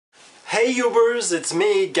Hey Ubers, it's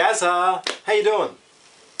me, Gaza. How you doing?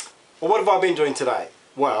 Well, what have I been doing today?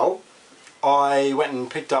 Well, I went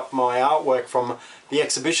and picked up my artwork from the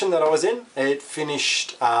exhibition that I was in. It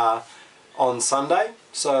finished on Sunday,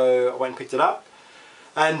 so I went and picked it up.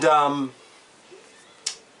 And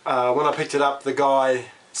when I picked it up, the guy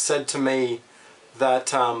said to me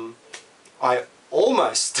that I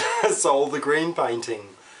almost sold the green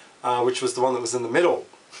painting, which was the one that was in the middle.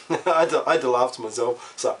 I had to laugh to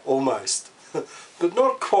myself, so almost, but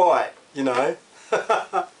not quite, you know.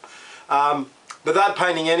 But that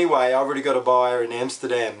painting anyway, I already got a buyer in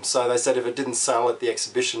Amsterdam, so they said if it didn't sell at the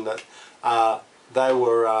exhibition that they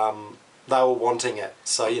were wanting it,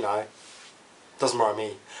 so you know, doesn't worry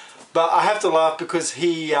me. But I have to laugh because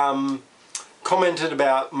he commented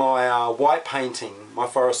about my white painting, my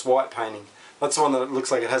forest white painting. That's the one that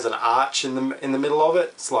looks like it has an arch in the middle of it.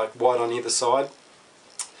 It's like white on either side,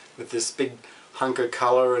 with this big hunk of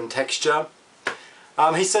colour and texture.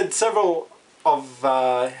 He said several of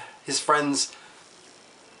his friends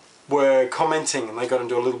were commenting, and they got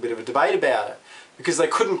into a little bit of a debate about it because they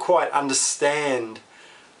couldn't quite understand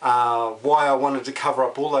why I wanted to cover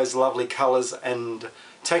up all those lovely colours and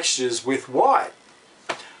textures with white.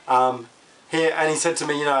 And he said to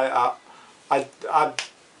me, you know, I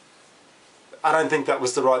don't think that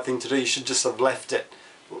was the right thing to do. You should just have left it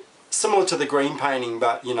similar to the green painting,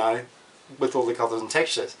 but you know, with all the colours and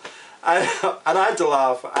textures. And I had to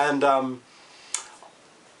laugh, and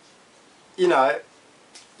you know,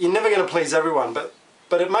 you're never going to please everyone,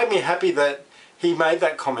 but it made me happy that he made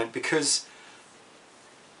that comment, because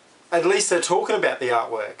at least they're talking about the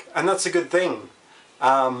artwork, and that's a good thing.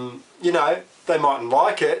 You know, they mightn't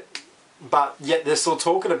like it, but yet they're still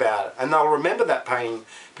talking about it, and they'll remember that painting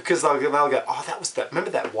because they'll go, oh, that was that. Remember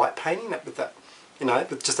that white painting with that, you know,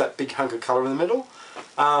 with just that big hunk of colour in the middle.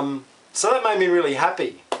 So that made me really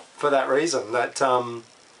happy for that reason. That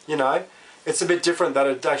you know, it's a bit different, that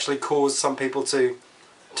it actually caused some people to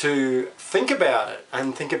think about it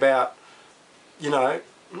and think about, you know,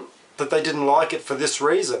 that they didn't like it for this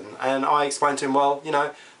reason. And I explained to him, well, you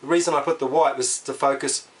know, the reason I put the white was to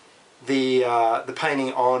focus the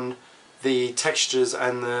painting on the textures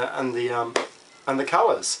and the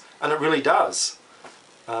colours, and it really does.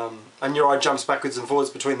 And your eye jumps backwards and forwards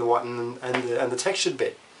between the white and the textured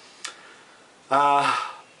bit. I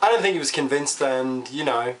don't think he was convinced, and you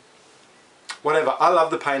know, whatever. I love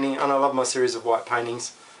the painting, and I love my series of white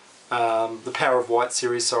paintings, the Power of White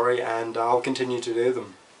series, sorry, and I'll continue to do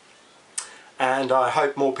them. And I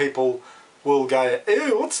hope more people will go,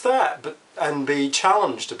 ew, what's that? And be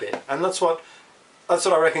challenged a bit. And that's what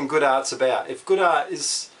I reckon good art's about. If good art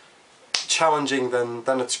is challenging,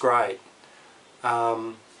 then it's great.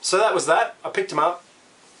 So that was that. I picked him up.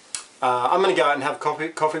 I'm going to go out and have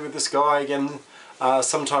coffee with this guy again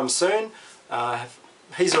sometime soon.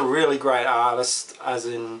 He's a really great artist, as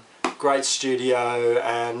in great studio,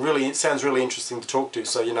 and really, it sounds really interesting to talk to,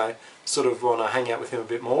 so you know, sort of want to hang out with him a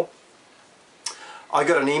bit more. I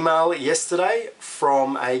got an email yesterday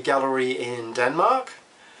from a gallery in Denmark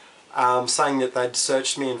saying that they'd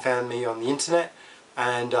searched me and found me on the internet,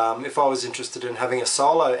 and if I was interested in having a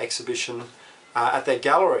solo exhibition at their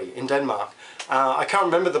gallery in Denmark. I can't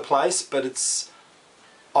remember the place, but it's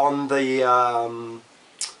on the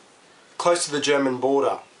close to the German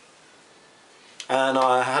border. And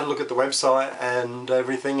I had a look at the website and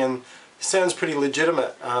everything, and it sounds pretty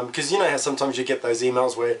legitimate, because you know how sometimes you get those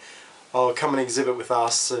emails where, oh, come and exhibit with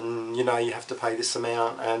us, and you know, you have to pay this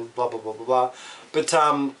amount and blah blah blah blah blah. But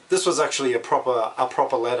this was actually a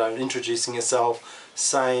proper letter introducing herself,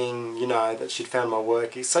 saying, you know, that she'd found my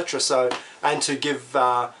work, etc. So, and to give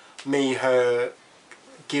her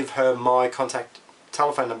my contact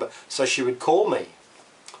telephone number so she would call me,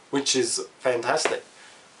 which is fantastic.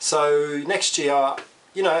 So next year,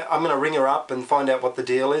 you know, I'm going to ring her up and find out what the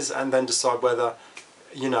deal is, and then decide whether,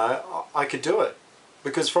 you know, I could do it.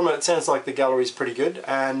 Because from it sounds like the gallery's pretty good,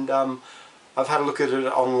 and I've had a look at it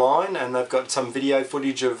online, and they've got some video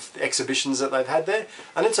footage of the exhibitions that they've had there,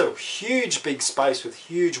 and it's a huge big space with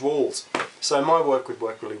huge walls, so my work would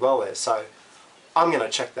work really well there, so I'm going to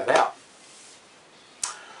check that out.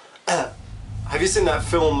 Have you seen that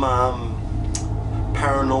film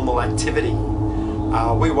Paranormal Activity?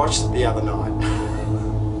 We watched it the other night,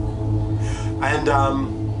 and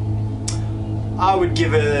I would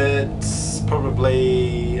give it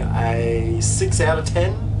probably a 6 out of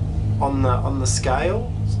 10 on the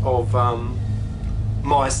scale of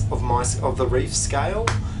the reef scale.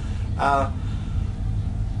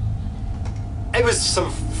 It was some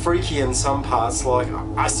freaky in some parts. Like,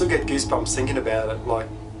 I still get goosebumps thinking about it. Like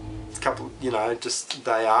a couple, you know, just the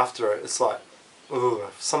day after it. It's like,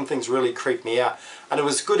 ugh, some things really creep me out. And it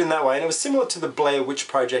was good in that way, and it was similar to the Blair Witch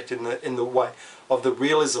Project in the way of the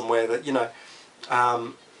realism, where that, you know,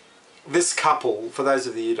 this couple, for those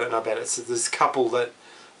of you who don't know about it, so this couple that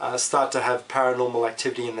start to have paranormal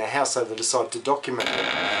activity in their house, so they decide to document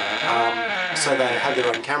it. So they have their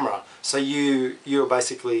own camera. So you're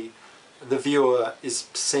basically, the viewer is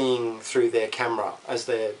seeing through their camera as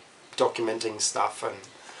they're documenting stuff, and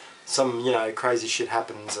some, you know, crazy shit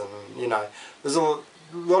happens, and, you know, there's a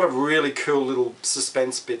lot of really cool little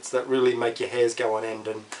suspense bits that really make your hairs go on end.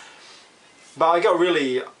 But I got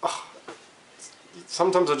really,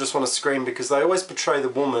 sometimes I just want to scream, because they always portray the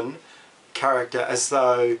woman character as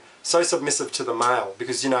though so submissive to the male,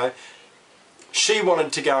 because, you know, she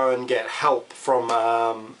wanted to go and get help from,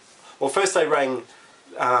 well, first they rang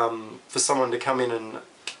for someone to come in and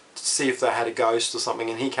see if they had a ghost or something,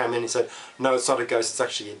 and he came in and he said, no, it's not a ghost, it's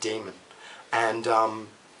actually a demon. And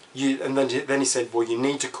then he said, well, you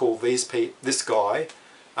need to call this guy,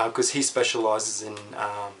 because he specialises in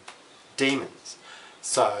demons.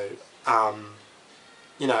 So,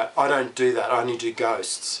 you know, I don't do that, I only do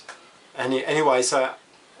ghosts. And anyway, so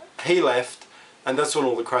he left, and that's when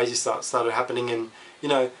all the crazy stuff started happening. And, you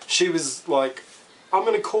know, she was like, I'm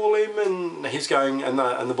going to call him, and he's going, and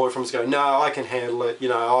the boyfriend was going, no, I can handle it, you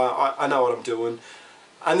know, I know what I'm doing.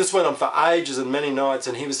 And this went on for ages and many nights,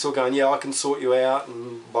 and he was still going, yeah, I can sort you out,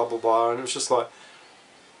 and blah, blah, blah. And it was just like,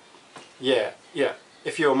 yeah,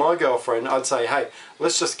 if you were my girlfriend, I'd say, hey,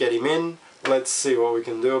 let's just get him in, let's see what we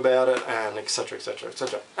can do about it, and etc, etc,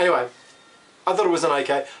 etc. Anyway, I thought it was an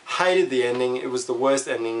okay, hated the ending, it was the worst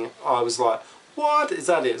ending. I was like, what, is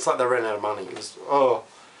that it? It's like they ran out of money. It was, oh,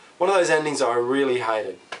 one of those endings I really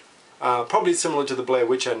hated. Probably similar to the Blair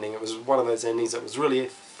Witch ending. It was one of those endings that was really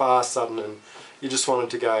fast, sudden, and you just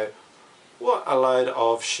wanted to go, what a load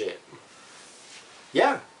of shit.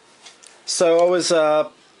 Yeah. So I was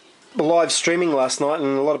live streaming last night,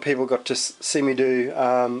 and a lot of people got to see me do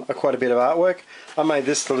quite a bit of artwork. I made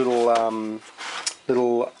this little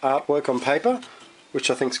little artwork on paper,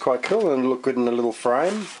 which I think is quite cool, and look good in a little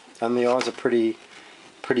frame, and the eyes are pretty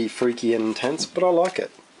freaky and intense, but I like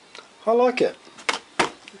it. I like it.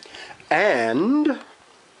 And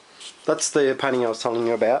that's the painting I was telling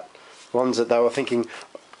you about, ones that they were thinking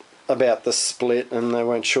about the split and they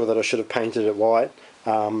weren't sure that I should have painted it white,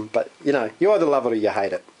 but you know, you either love it or you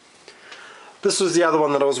hate it. This was the other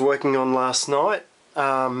one that I was working on last night,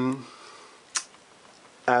 and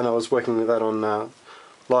I was working with that on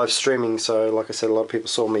live streaming, so like I said, a lot of people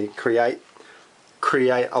saw me create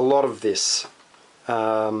a lot of this,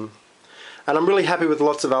 and I'm really happy with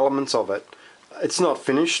lots of elements of it. It's not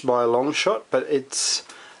finished by a long shot, but it's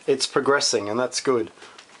progressing, and that's good.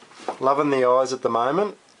 Loving the eyes at the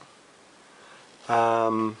moment,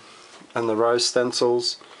 and the rose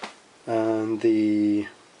stencils, and the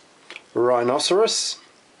rhinoceros,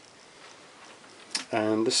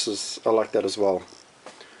 and this is, I like that as well.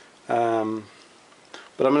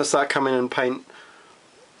 But I'm going to start coming and paint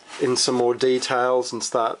in some more details and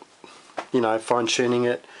start, you know, fine-tuning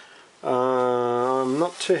it. I'm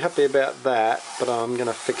not too happy about that, but I'm going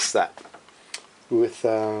to fix that with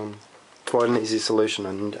quite an easy solution,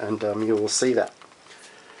 and you will see that.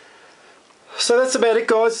 So that's about it,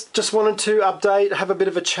 guys. Just wanted to update, have a bit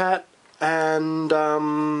of a chat, and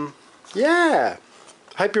yeah,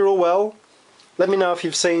 hope you're all well. Let me know if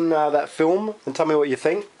you've seen that film and tell me what you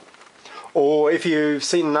think, or if you've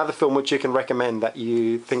seen another film which you can recommend that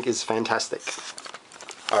you think is fantastic.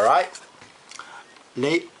 Alright,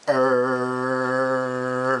 later.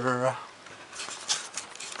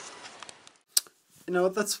 You know,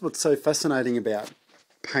 that's what's so fascinating about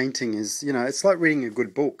painting is, you know, it's like reading a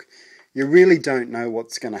good book. You really don't know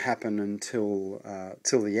what's going to happen until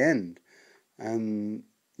till the end. And,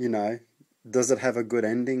 you know, does it have a good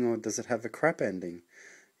ending or does it have a crap ending?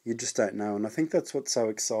 You just don't know. And I think that's what's so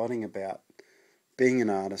exciting about being an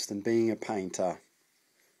artist and being a painter.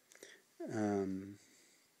 And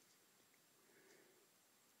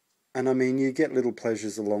I mean, you get little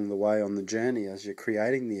pleasures along the way on the journey as you're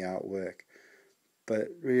creating the artwork. But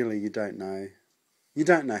really, you don't know. You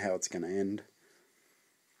don't know how it's going to end.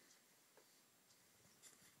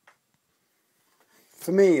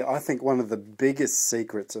 For me, I think one of the biggest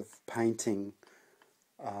secrets of painting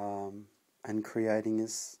and creating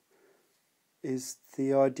is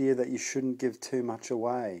the idea that you shouldn't give too much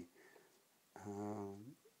away.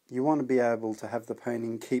 You want to be able to have the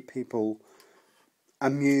painting keep people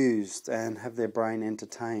amused and have their brain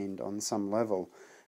entertained on some level.